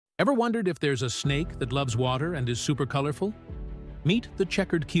Ever wondered if there's a snake that loves water and is super colorful? Meet the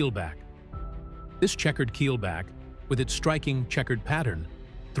checkered keelback. This checkered keelback, with its striking checkered pattern,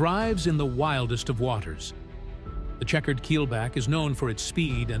 thrives in the wildest of waters. The checkered keelback is known for its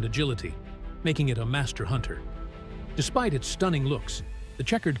speed and agility, making it a master hunter. Despite its stunning looks, the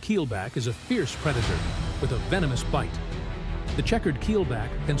checkered keelback is a fierce predator with a venomous bite. The checkered keelback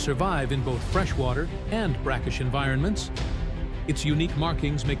can survive in both freshwater and brackish environments. Its unique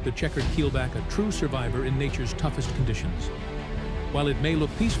markings make the checkered keelback a true survivor in nature's toughest conditions. While it may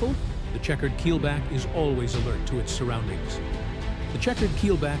look peaceful, the checkered keelback is always alert to its surroundings. The checkered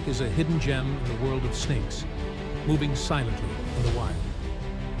keelback is a hidden gem in the world of snakes, moving silently in the wild.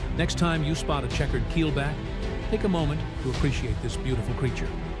 Next time you spot a checkered keelback, take a moment to appreciate this beautiful creature.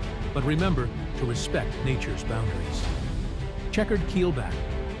 But remember to respect nature's boundaries. Checkered keelback,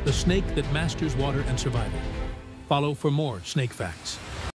 the snake that masters water and survival. Follow for more snake facts.